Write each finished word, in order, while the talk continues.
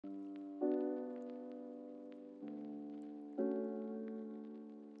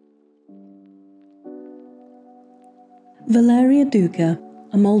Valeria Duca,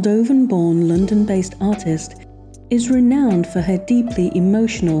 a Moldovan-born London-based artist, is renowned for her deeply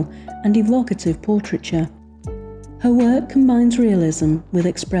emotional and evocative portraiture. Her work combines realism with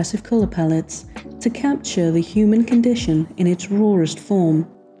expressive colour palettes to capture the human condition in its rawest form.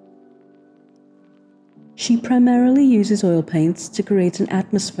 She primarily uses oil paints to create an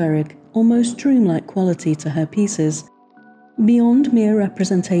atmospheric, almost dreamlike quality to her pieces. Beyond mere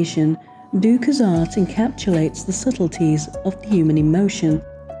representation, Duca's art encapsulates the subtleties of the human emotion,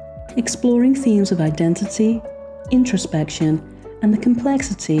 exploring themes of identity, introspection, and the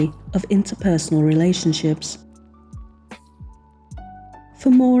complexity of interpersonal relationships. For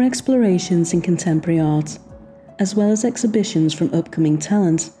more explorations in contemporary art, as well as exhibitions from upcoming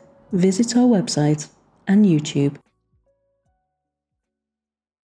talent, visit our website and YouTube.